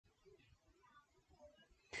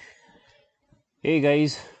Hey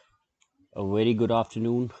guys, a very good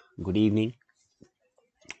afternoon, good evening.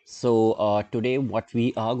 Today what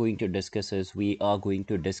we are going to discuss is we are going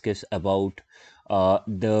to discuss about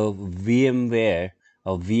the VMware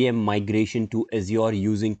VM migration to Azure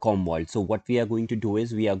using Commvault. So what we are going to do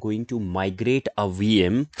is we are going to migrate a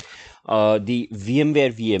VM, the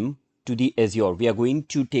VMware VM to the Azure. We are going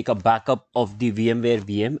to take a backup of the VMware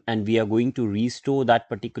VM and we are going to restore that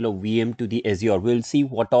particular VM to the Azure. We'll see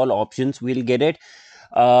what all options we'll get it.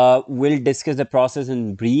 We'll discuss the process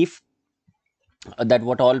in brief, that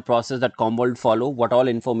what all process that Commvault follow, what all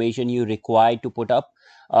information you require to put up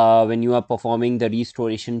when you are performing the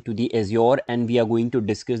restoration to the Azure, and we are going to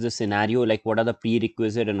discuss the scenario, like what are the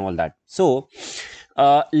prerequisite and all that. So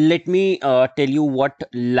let me tell you what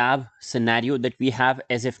lab scenario that we have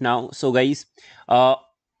as of now. So guys,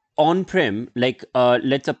 on-prem, like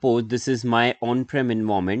let's suppose this is my on-prem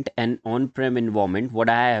environment, and on-prem environment, what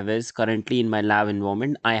I have is currently in my lab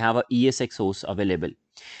environment, I have a ESX host available.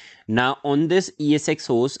 Now on this ESX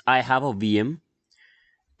host, I have a VM,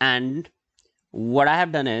 and what I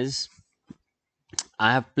have done is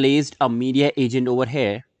I have placed a media agent over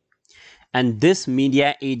here, and this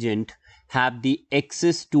media agent have the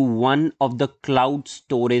access to one of the cloud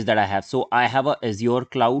storage that I have. So I have a Azure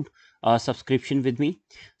Cloud subscription with me.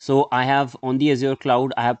 So I have on the Azure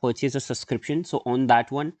Cloud, I have purchased a subscription. So on that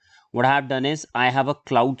one, what I have done is I have a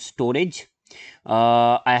cloud storage.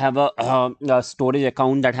 I have a storage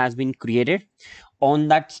account that has been created. On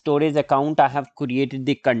that storage account, I have created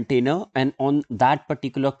the container, and on that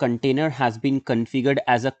particular container has been configured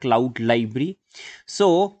as a cloud library.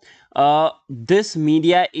 So this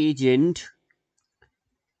media agent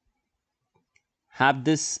have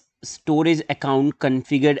this storage account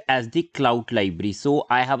configured as the cloud library. So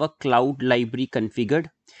I have a cloud library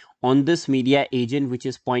configured on this media agent, which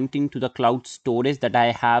is pointing to the cloud storage that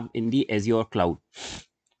I have in the Azure Cloud.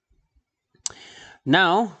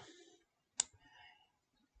 Now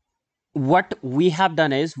what we have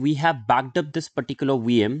done is we have backed up this particular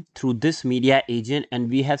VM through this media agent, and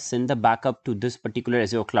we have sent the backup to this particular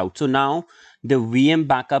Azure Cloud. So now the VM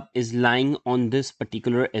backup is lying on this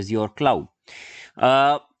particular Azure Cloud.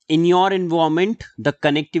 In your environment, the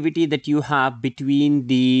connectivity that you have between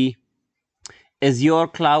the Azure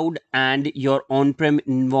Cloud and your on-prem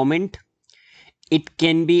environment, it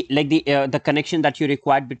can be like the connection that you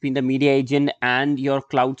required between the media agent and your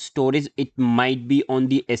cloud storage. It might be on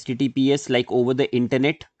the HTTPS, like over the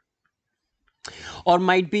internet, or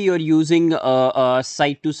might be you're using a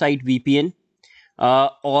site-to-site VPN,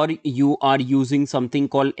 or you are using something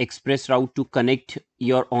called express route to connect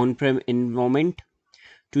your on-prem environment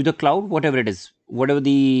to the cloud, whatever it is, whatever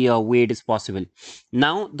the way it is possible.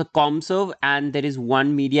 Now the ComServe, and there is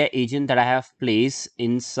one media agent that I have placed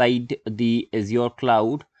inside the Azure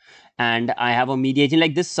Cloud, and I have a media agent.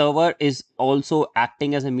 Like this server is also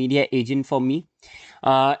acting as a media agent for me.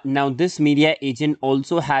 Now this media agent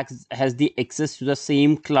also has the access to the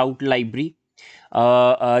same cloud library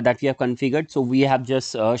that we have configured. So we have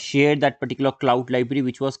just shared that particular cloud library,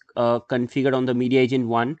 which was configured on the media agent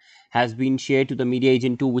 1, has been shared to the media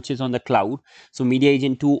agent 2, which is on the cloud. So media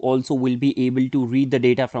agent 2 also will be able to read the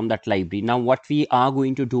data from that library. Now what we are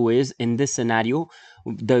going to do is, in this scenario,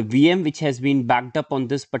 the VM which has been backed up on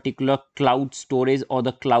this particular cloud storage or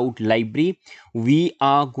the cloud library, we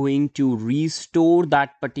are going to restore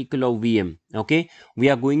that particular VM. Okay, we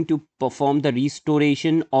are going to perform the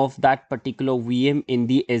restoration of that particular VM in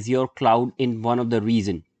the Azure Cloud in one of the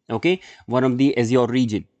region. Okay, one of the Azure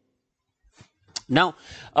region. Now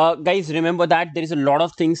guys, remember that there is a lot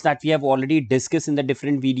of things that we have already discussed in the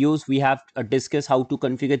different videos. We have discussed how to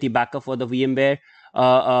configure the backup for the VMware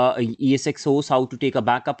ESX host, how to take a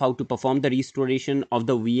backup, how to perform the restoration of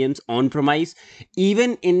the VMs on premise.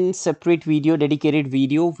 Even in separate video, dedicated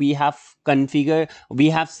video, we have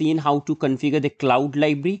seen how to configure the cloud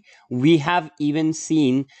library. We have even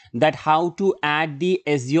seen that how to add the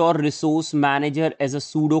Azure resource manager as a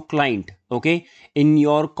pseudo client, okay, in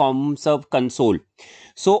your Commvault console.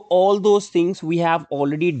 So all those things we have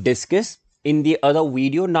already discussed in the other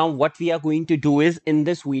video. Now what we are going to do is, in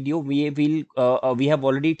this video, we have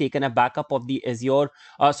already taken a backup of the the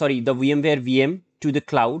VMware VM to the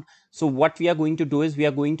cloud. So what we are going to do is we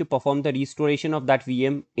are going to perform the restoration of that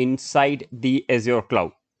VM inside the Azure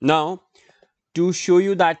Cloud. Now to show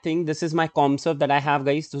you that thing, this is my ComServe that I have,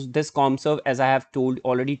 guys. So this ComServe, as I have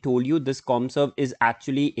already told you, this ComServe is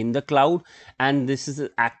actually in the cloud, and this is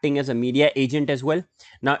acting as a media agent as well.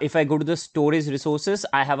 Now if I go to the storage resources,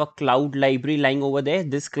 I have a cloud library lying over there,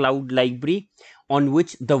 this cloud library on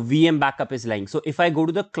which the VM backup is lying. So if I go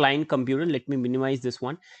to the client computer, let me minimize this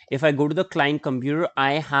one. If I go to the client computer,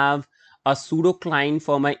 I have a pseudo client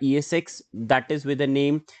for my ESX that is with the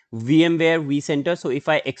name VMware vCenter. So if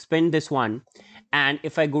I expand this one, and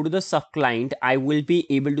if I go to the sub client, I will be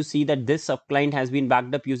able to see that this sub client has been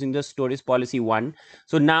backed up using the storage policy 1.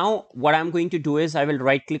 So now what I'm going to do is I will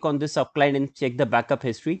right click on this sub client and check the backup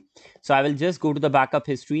history. So I will just go to the backup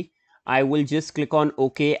history. I will just click on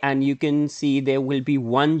OK, and you can see there will be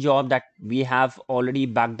one job that we have already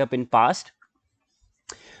backed up in past.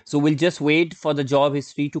 So we'll just wait for the job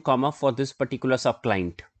history to come up for this particular sub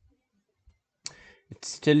client. It's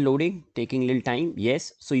still loading, taking a little time.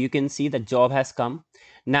 Yes, so you can see the job has come.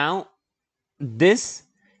 Now this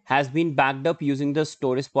has been backed up using the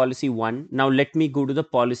storage policy 1. Now let me go to the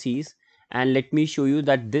policies and let me show you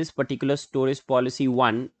that this particular storage policy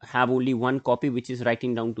 1 have only one copy, which is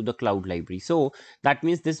writing down to the cloud library. So that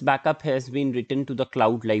means this backup has been written to the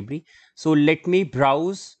cloud library. So let me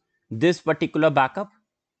browse this particular backup.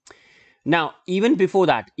 Now, even before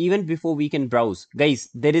that, even before we can browse, guys,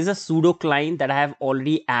 there is a pseudo client that I have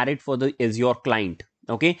already added for the Azure client.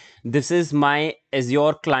 Okay, this is my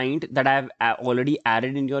Azure client that I have already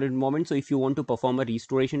added in your environment. So if you want to perform a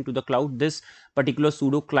restoration to the cloud, this particular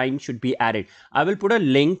pseudo client should be added. I will put a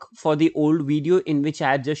link for the old video in which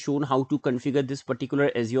I had just shown how to configure this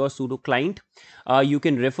particular Azure pseudo client. You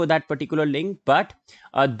can refer that particular link, but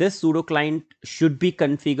this pseudo client should be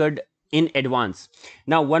configured in advance.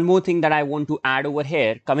 Now, one more thing that I want to add over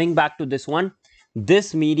here, coming back to this one,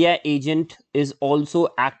 this media agent is also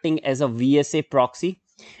acting as a VSA proxy,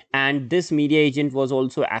 and this media agent was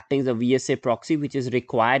also acting as a VSA proxy, which is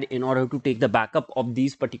required in order to take the backup of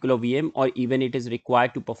these particular VM, or even it is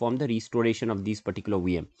required to perform the restoration of these particular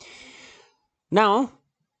VM. Now,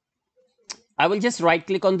 I will just right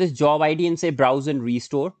click on this job ID and say browse and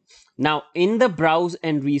restore. Now in the browse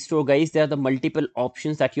and restore, guys, there are the multiple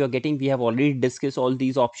options that you are getting. We have already discussed all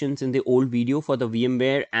these options in the old video for the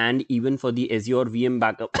VMware and even for the Azure VM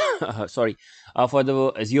backup. For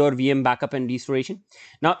the Azure VM backup and restoration.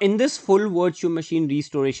 Now in this full virtual machine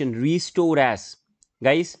restoration, restore as,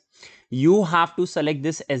 guys, you have to select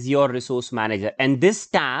this Azure Resource Manager, and this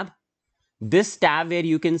tab where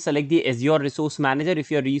you can select the Azure Resource Manager if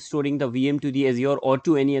you're restoring the VM to the Azure or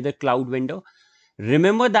to any other cloud vendor.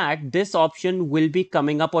 Remember that this option will be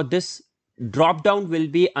coming up, or this drop down will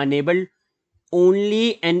be enabled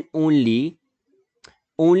only and only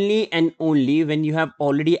when you have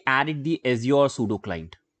already added the Azure pseudo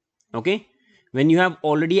client. Okay, when you have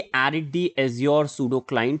already added the Azure pseudo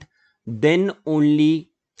client, then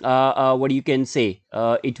only what you can say,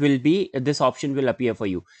 it will be, this option will appear for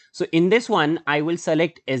you. So in this one, I will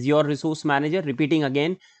select Azure Resource Manager. Repeating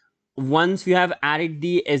again, once you have added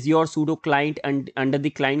the Azure pseudo client and under the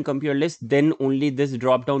client computer list, then only this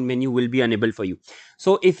drop down menu will be enabled for you.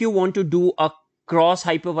 So if you want to do a cross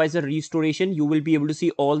hypervisor restoration, you will be able to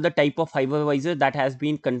see all the type of hypervisor that has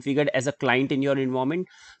been configured as a client in your environment.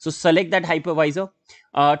 So select that hypervisor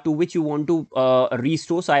to which you want to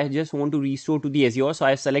restore. So I just want to restore to the Azure. So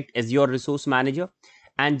I select Azure Resource Manager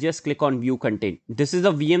and just click on view content. This is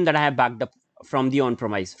a VM that I have backed up from the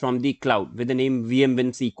on-premise, from the cloud, with the name VM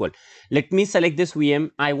win SQL. Let me select this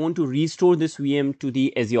VM. I want to restore this VM to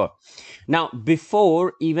the Azure. Now,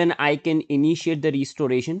 before even I can initiate the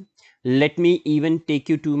restoration, let me even take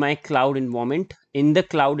you to my cloud environment. In the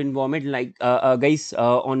cloud environment, like guys,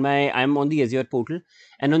 I'm on the Azure portal,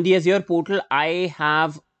 and on the Azure portal, I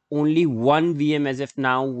have only one VM as of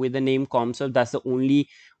now with the name Commvault. That's the only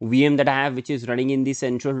VM that I have which is running in the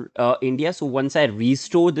central India. So once I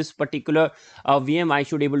restore this particular VM, I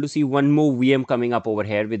should able to see one more VM coming up over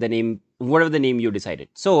here with the name, whatever the name you decided.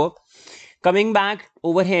 So coming back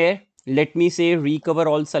over here, let me say recover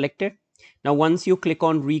all selected. Now once you click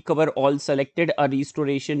on recover all selected, a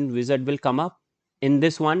restoration wizard will come up. In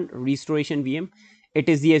this one, restoration VM, it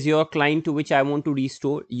is the Azure client to which I want to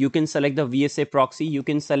restore. You can select the VSA proxy. You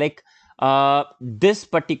can select this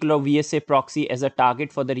particular VSA proxy as a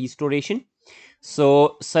target for the restoration.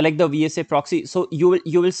 So select the VSA proxy. So you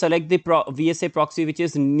will select the VSA proxy which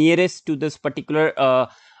is nearest to this particular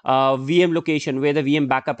VM location where the VM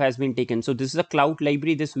backup has been taken. So this is a cloud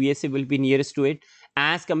library. This VSA will be nearest to it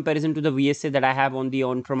as comparison to the VSA that I have on the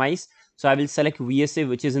on-premise. So I will select VSA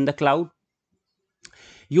which is in the cloud.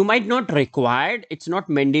 You might not required, it's not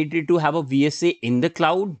mandatory to have a VSA in the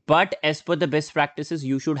cloud, but as per the best practices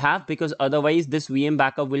you should have, because otherwise this VM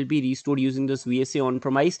backup will be restored using this VSA on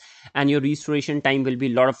premise and your restoration time will be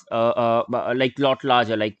lot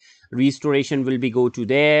larger. Like restoration will be go to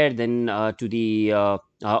there, then to the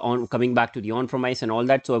on coming back to the on premise and all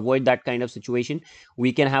that. So avoid that kind of situation.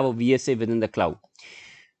 We can have a VSA within the cloud.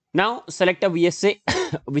 Now select a VSA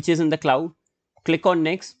which is in the cloud, click on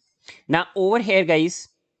next. Now over here, guys,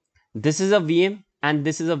 This is a VM and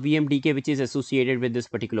this is a VM DK which is associated with this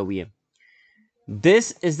particular VM.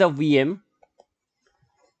 This is the VM.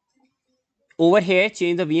 Over here,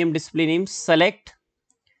 change the VM display name, select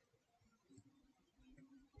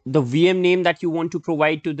the VM name that you want to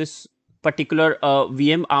provide to this particular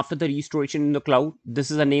VM after the restoration in the cloud.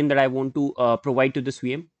 This is a name that I want to provide to this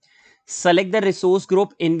VM. Select the resource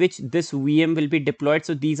group in which this VM will be deployed.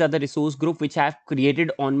 So these are the resource group which I have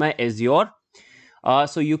created on my Azure.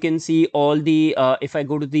 So you can see all the, if I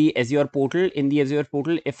go to the Azure portal, in the Azure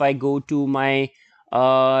portal, if I go to my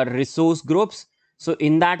resource groups, so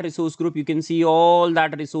in that resource group, you can see all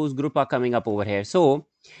that resource group are coming up over here. So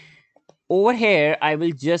over here, I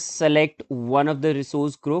will just select one of the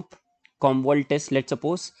resource group, Commvault test, let's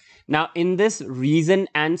suppose. Now in this reason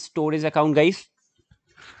and storage account, guys,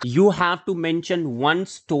 you have to mention one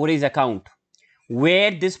storage account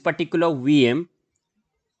where this particular VM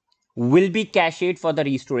will be cached for the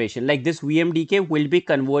restoration. Like this VMDK will be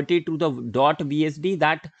converted to the .bsd,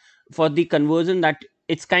 that for the conversion, that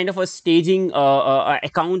it's kind of a staging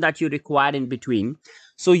account that you require in between.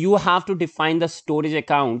 So you have to define the storage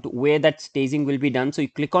account where that staging will be done. So you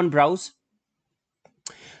click on browse,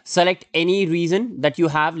 select any region that you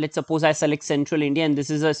have. Let's suppose I select Central India, and this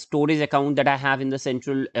is a storage account that I have in the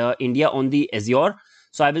Central India on the Azure.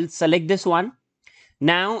 So I will select this one.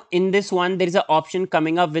 Now in this one, there is an option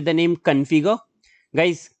coming up with the name configure.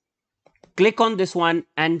 Guys, click on this one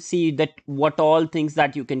and see that what all things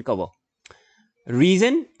that you can cover.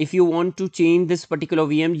 Reason, if you want to change this particular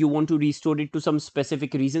VM, you want to restore it to some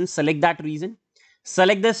specific region, select that region.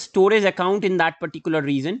 Select the storage account in that particular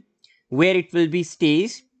region where it will be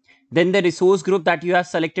staged. Then the resource group that you have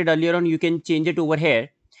selected earlier on, you can change it over here.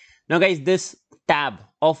 Now guys, this tab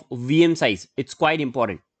of VM size, it's quite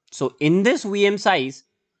important. So in this VM size,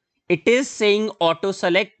 it is saying auto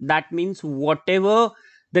select. That means whatever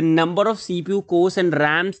the number of CPU cores and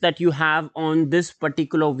RAMs that you have on this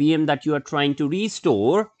particular VM that you are trying to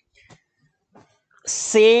restore,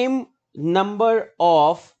 same number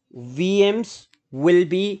of VMs will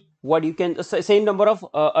be, what you can, same number of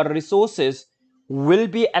resources will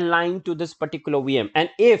be aligned to this particular VM. And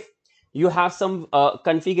if you have some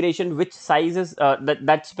configuration which sizes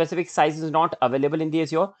that specific size is not available in the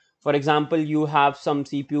Azure. For example, you have some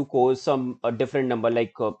CPU cores, some different number,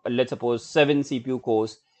 like let's suppose 7 CPU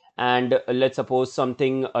cores, and let's suppose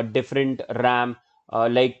something a different RAM,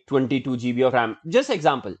 like 22 GB of RAM. Just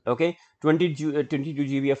example, okay, 22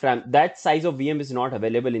 GB of RAM. That size of VM is not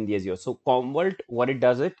available in the Azure. So Commvault, what it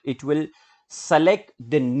does, it will select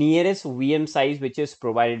the nearest VM size which is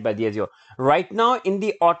provided by the Azure. Right now in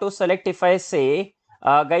the auto select, if I say,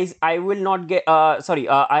 guys, I will not get,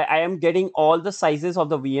 I am getting all the sizes of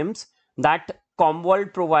the VMs that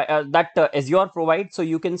Commvault provide, that Azure provides. So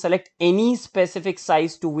you can select any specific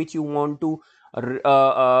size to which you want to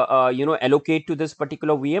allocate to this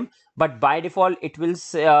particular VM. But by default, it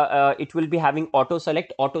will be having auto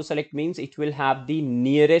select. Auto select means it will have the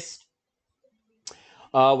nearest,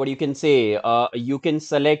 what you can say, you can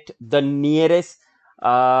select the nearest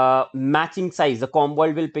matching size. The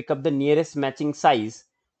Commvault will pick up the nearest matching size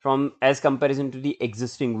from as comparison to the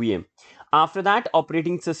existing VM. After that,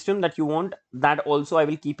 operating system that you want, that also I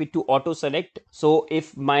will keep it to auto select. So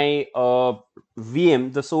if my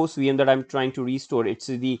VM, the source VM that I'm trying to restore, it's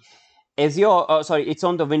the Azure, it's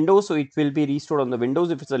on the Windows, so it will be restored on the Windows.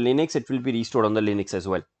 If it's a Linux, it will be restored on the Linux as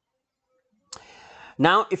well.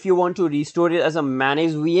 Now, if you want to restore it as a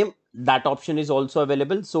managed VM, that option is also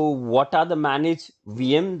available. So what are the managed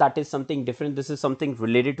VM? That is something different. This is something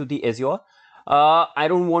related to the Azure. I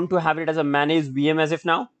don't want to have it as a managed VM as of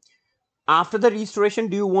now. After the restoration,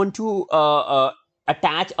 do you want to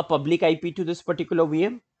attach a public IP to this particular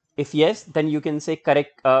VM? If yes, then you can say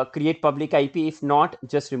create public IP. If not,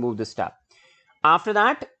 just remove this tab. After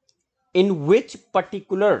that, in which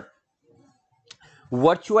particular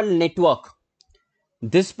virtual network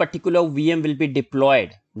this particular VM will be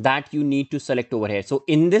deployed, that you need to select over here. So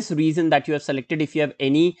in this region that you have selected, if you have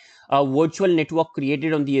any virtual network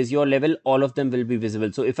created on the Azure level, all of them will be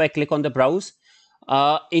visible. So if I click on the browse,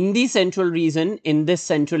 in the central region, in this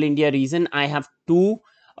Central India region, I have two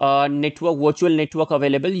virtual network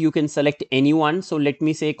available. You can select any one. So let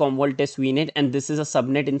me say Commvault test VNet, and this is a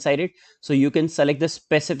subnet inside it. So you can select the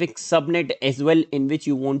specific subnet as well in which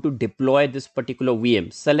you want to deploy this particular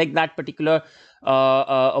VM. Select that particular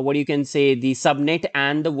what you can say, the subnet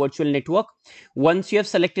and the virtual network. Once you have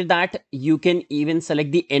selected that, you can even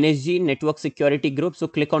select the NSG, network security group. So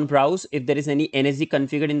click on browse. If there is any NSG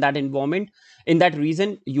configured in that environment, in that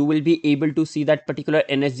region, you will be able to see that particular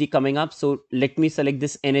NSG coming up. So let me select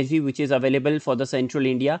this NSG which is available for the Central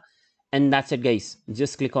India. and that's it, guys.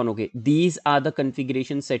 Just click on OK. These are the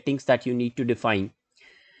configuration settings that you need to define.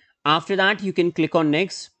 After that, you can click on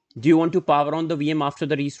next. Do you want to power on the VM after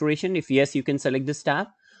the restoration? If yes, you can select this tab.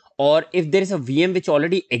 Or if there is a VM which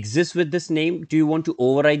already exists with this name, do you want to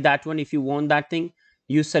override that one? If you want that thing,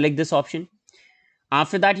 you select this option.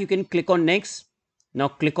 After that, you can click on next. Now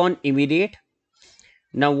click on immediate.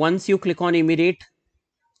 Now once you click on immediate,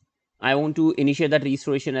 I want to initiate that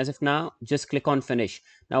restoration as of now. Just click on finish.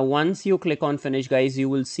 Now once you click on finish, guys, you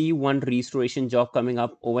will see one restoration job coming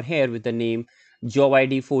up over here with the name job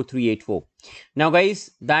ID 4384. Now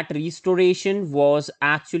guys, that restoration was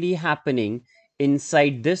actually happening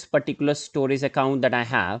inside this particular storage account that I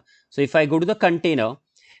have. So if I go to the container,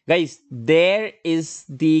 guys, there is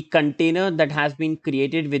the container that has been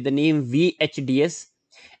created with the name VHDS,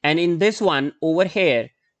 and in this one over here,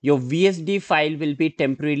 your VSD file will be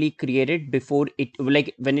temporarily created before it,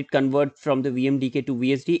 like when it converts from the VMDK to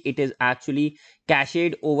VSD, it is actually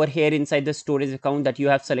cached over here inside the storage account that you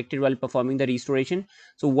have selected while performing the restoration.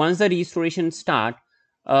 So once the restoration start,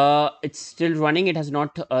 it's still running. It has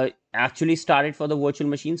not actually started for the virtual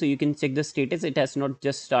machine, so you can check the status. It has not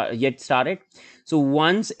just yet started. So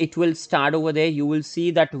once it will start over there, you will see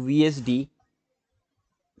that VSD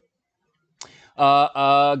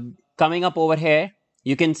coming up over here.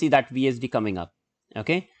 You can see that VSD coming up.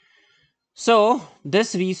 Okay, so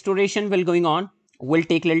this restoration will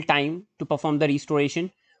take little time to perform the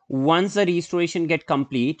restoration. Once the restoration get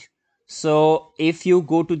complete, so if you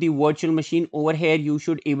go to the virtual machine over here, you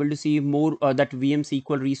should able to see more that VM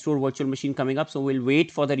SQL restore virtual machine coming up. So we'll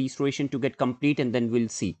wait for the restoration to get complete and then we'll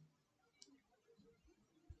see.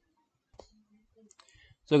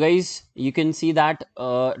 So guys, you can see that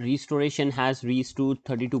restoration has reached to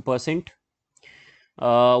 32%.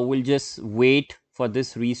 We'll just wait for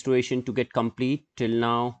this restoration to get complete. Till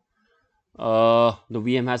now, the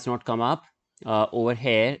VM has not come up over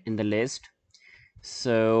here in the list.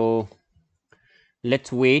 So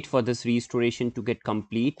let's wait for this restoration to get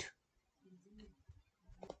complete.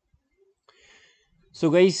 So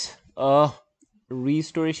guys,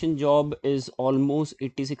 restoration job is almost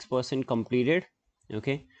 86% completed.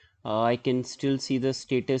 Okay, I can still see the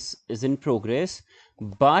status is in progress,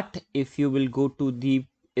 but if you will go to the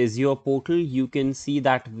Azure portal, you can see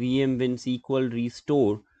that VM Win SQL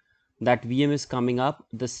restore, that VM is coming up.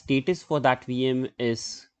 The status for that VM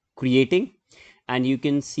is creating, and you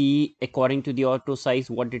can see according to the auto size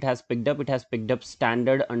what it has picked up. It has picked up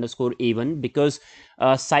standard underscore A1 because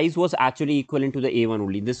size was actually equivalent to the A1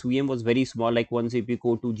 only. This VM was very small, like 1 CPU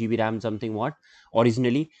core, 2 GB RAM, something what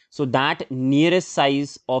originally. So that nearest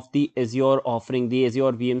size of the Azure offering, the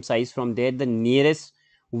Azure VM size, from there the nearest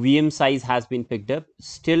VM size has been picked up.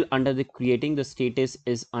 Still under the creating, the status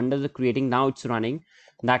is under the creating. Now it's running.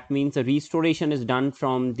 That means the restoration is done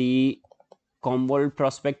from the Commvault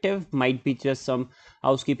perspective. Might be just some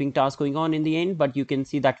housekeeping task going on in the end, but you can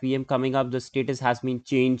see that VM coming up. The status has been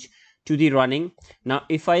changed to the running. Now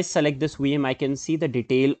if I select this VM, I can see the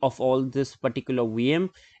detail of all this particular VM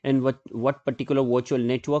and what particular virtual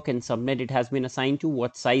network and subnet it has been assigned to,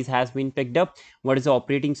 what size has been picked up, what is the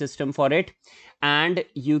operating system for it. And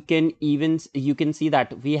you can see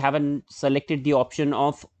that we haven't selected the option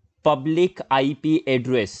of public IP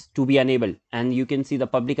address to be enabled, and you can see the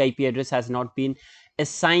public IP address has not been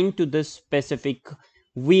assigned to this specific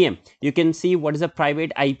VM. You can see what is the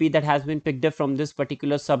private IP that has been picked up from this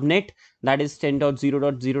particular subnet, that is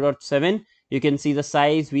 10.0.0.7. You can see the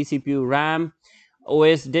size, vCPU, RAM,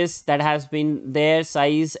 OS disk that has been there,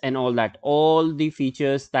 size and all that. All the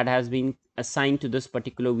features that has been assigned to this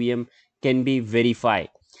particular VM can be verified.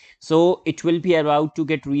 So it will be about to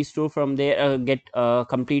get restored from there, get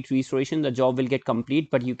complete restoration. The job will get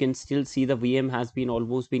complete, but you can still see the VM has been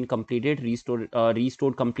almost been completed,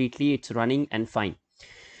 restored completely. It's running and fine.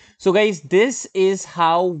 So guys, this is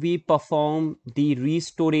how we perform the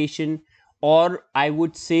restoration, or I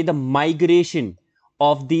would say the migration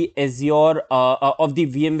of the Azure of the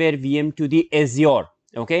VMware VM to the Azure.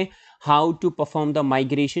 Okay, how to perform the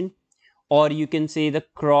migration, or you can say the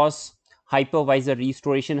cross hypervisor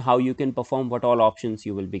restoration, how you can perform, what all options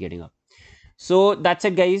you will be getting up. So that's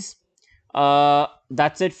it, guys.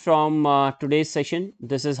 That's it from today's session.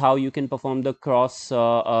 This is how you can perform the cross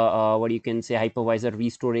what you can say hypervisor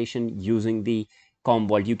restoration using the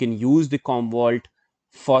Commvault. You can use the Commvault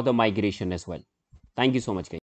for the migration as well. Thank you so much, guys.